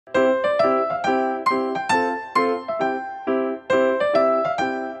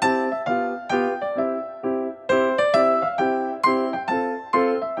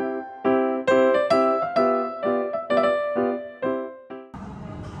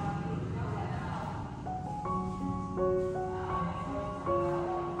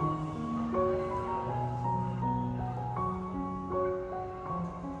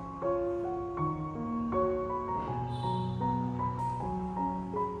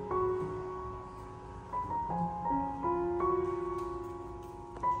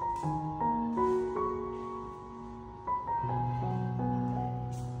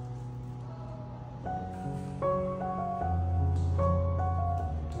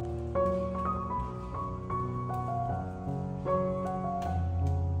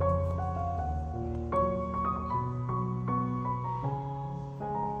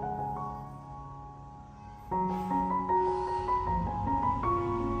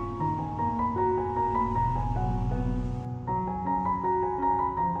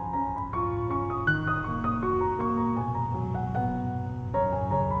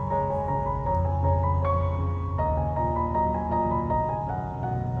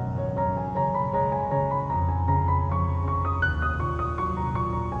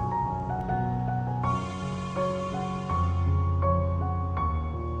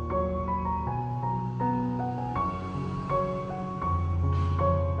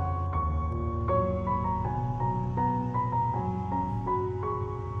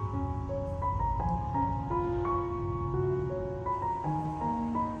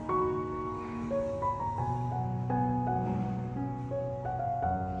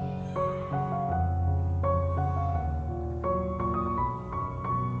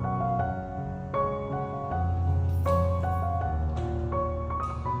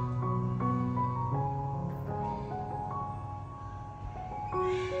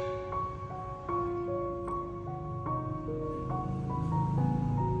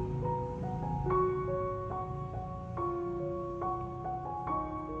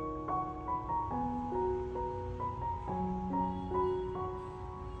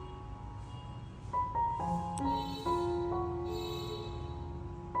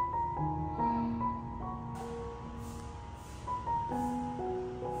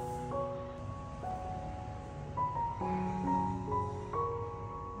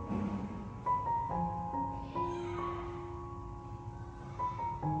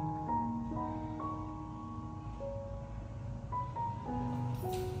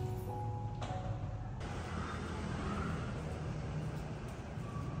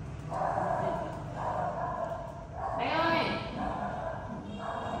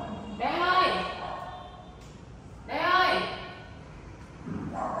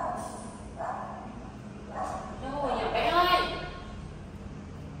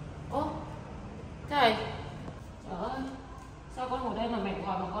Trời ơi, sao con ngồi đây mà mẹ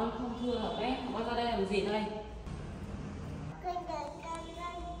gọi mà con không thưa được đấy? Con ra đây làm gì đây? Con chờ Kaka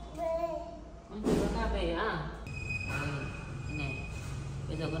về. Con chờ Kaka về à? Đây này,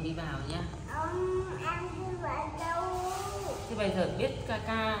 bây giờ con đi vào nhá. Em đi vào đâu? Thế bây giờ biết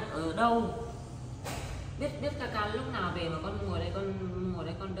Kaka ở đâu? Biết Kaka lúc nào về mà con ngồi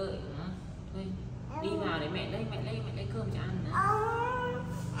đây con đợi hả? Thôi, đi vào để mẹ lấy cơm cho ăn nữa.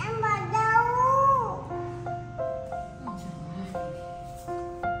 Em vào đâu? Ôi trời ơi.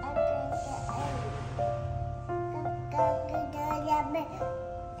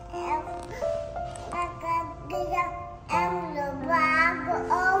 Em là ba của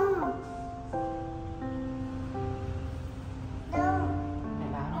ông. Đâu? Mẹ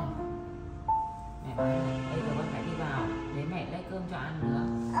báo này, bây giờ con phải đi vào để mẹ lấy cơm cho ăn nữa.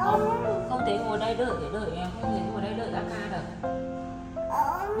 Không thể ngồi đây đợi em, không thể ngồi đây đợi Kaka được.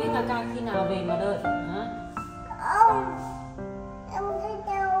 Biết Kaka khi nào về mà đợi hả? Em đi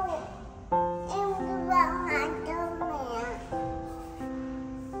đâu? Em đi vào nhà cho mẹ.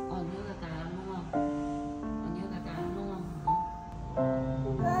 Con nhớ Kaka lắm đúng không? Con nhớ Kaka lắm đúng không?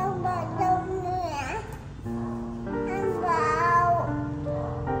 Con vào đâu mẹ? Em vào.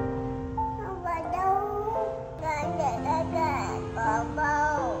 Em vào đâu? Con để có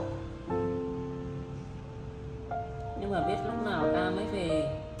bao. Nhưng mà biết lúc nào ta mới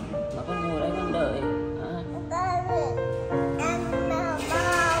về mà con ngồi đây con đợi hả? Em là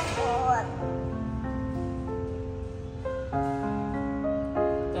ba của.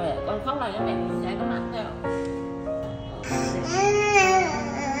 Trời ơi, con khóc lại cho mẹ mình cháy nó mắt theo.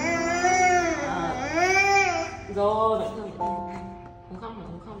 Rồi, mẹ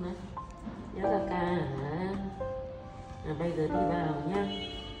không khóc nữa. Nhớ Kaka hả? Bây giờ đi vào nhá.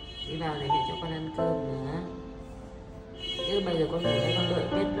 Đi vào để mẹ cho con ăn cơm nữa. Chứ bây giờ con ngồi đây con đợi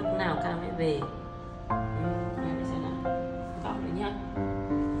biết lúc nào Ca mới về. Mẹ xem nào. Khóc nữa nhá.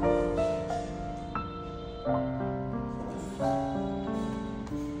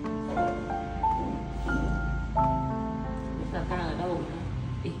 Biết Kaka ở đâu nữa.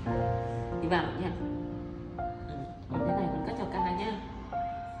 Đi vào nhá. Còn thế này con cất cho Kaka nhá.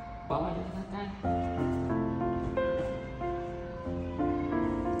 Bỏ vào cho Kaka.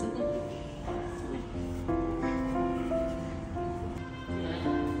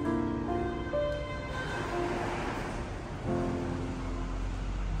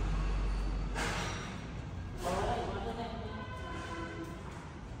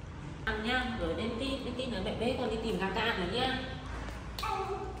 Ăn nhá, rồi đến tí nữa mẹ bế con đi tìm Kaka nữa nhá.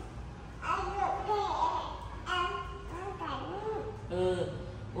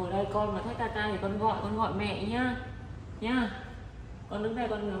 Ngồi đây con mà thấy Kaka thì con gọi mẹ nhá. Con đứng đây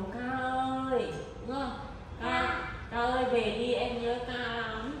con ngóng Ca ơi, đúng không? Ca ơi về đi, em nhớ Ca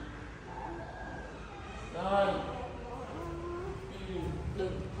lắm. Rồi.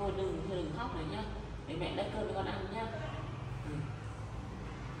 Đừng khóc nữa nhá. Để mẹ lấy cơm cho con ăn nhá.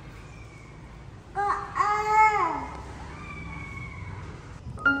 Cô ơi.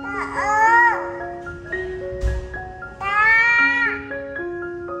 Cô ơi.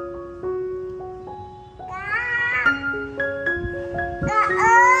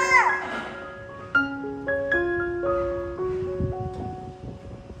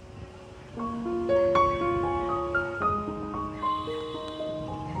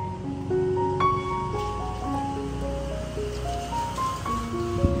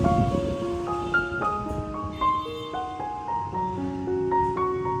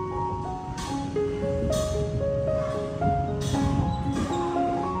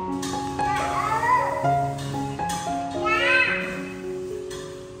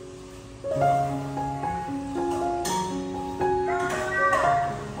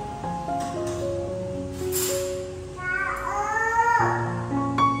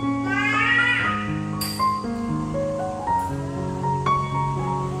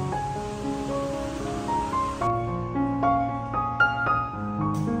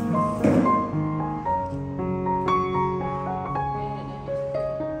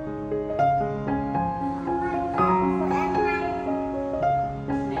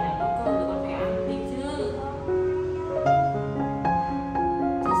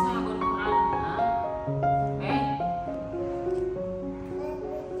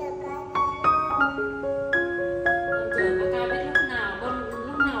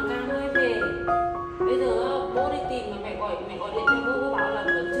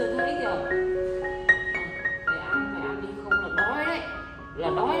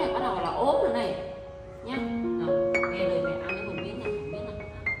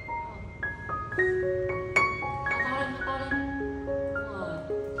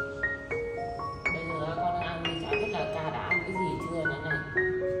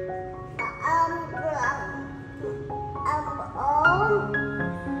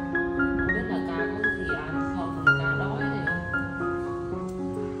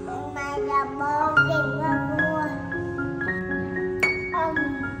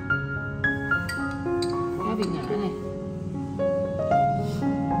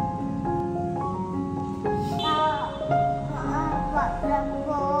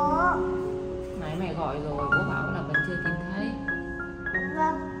 gọi rồi, bố bảo là vẫn chưa tìm thấy.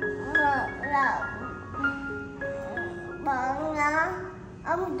 Bọn nó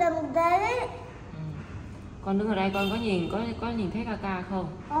ông tìm thấy. Con đứng ở đây con có nhìn thấy Kaka không?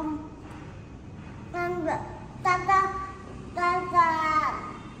 Không. Kaka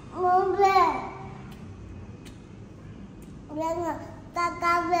muốn về.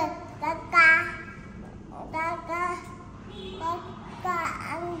 Kaka về. Kaka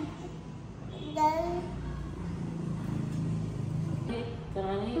ăn đấy. Con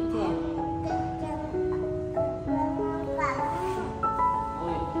ăn hết chưa?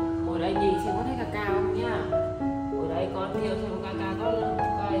 Ngồi đây nhìn xem có thấy Kaka không nhá. Ngồi đây con theo xem Kaka có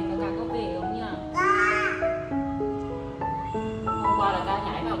về không nhá. Hôm qua là Ca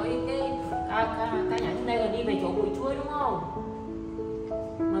nhảy vào cái Ca nhảy trên đây rồi đi về chỗ bụi chuối đúng không?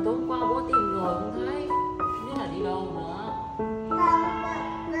 Mà tối hôm qua bố tìm rồi không thấy, không biết là đi đâu nữa.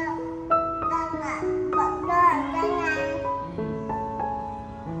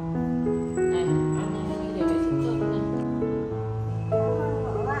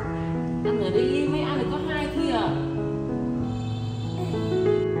 Đi mấy ăn thì có 2 kìa.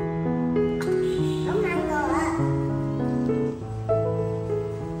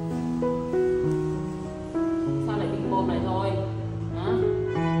 Sao lại bị mồm này thôi hả?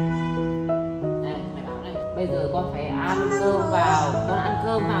 Này mẹ bảo này, bây giờ con phải ăn cơm vào, con ăn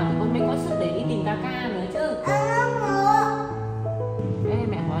cơm vào thì con mới có sức để đi tìm Kaka nữa chứ. Ê,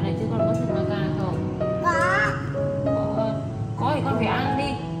 mẹ hỏi này chứ con có sức Kaka không? Có thì con phải ăn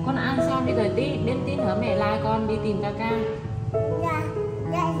đi. Con ăn xong đi rồi đến tí nữa mẹ lai con đi tìm Kaka. Dạ,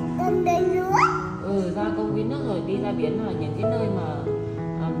 con đi nước. Ra công viên nước rồi đi ra biển là những cái nơi mà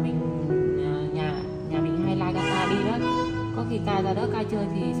mình nhà mình hay lai Kaka đi đó. Có khi Ca ra đó Ca chơi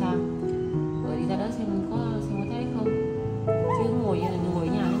thì sao? Rồi đi ra đó xem có thấy không? Chứ ngồi nhà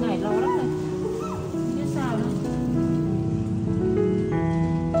thế này lo lắm rồi. Không biết sao nữa.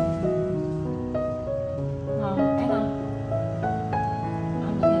 Thấy không?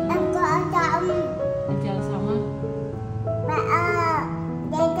 Em chơi xong á. Mẹ ơi,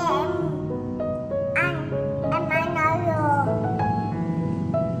 để em ăn nói rồi.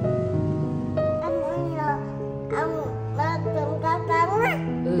 Em nói rồi, ông tìm Kaka á.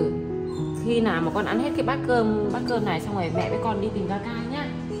 Khi nào mà con ăn hết cái bát cơm này xong rồi mẹ với con đi tìm Kaka nhá.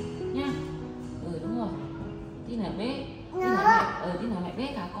 Đúng rồi. Tí nữa mẹ bế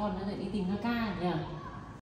cả con nữa rồi đi tìm Kaka nhỉ.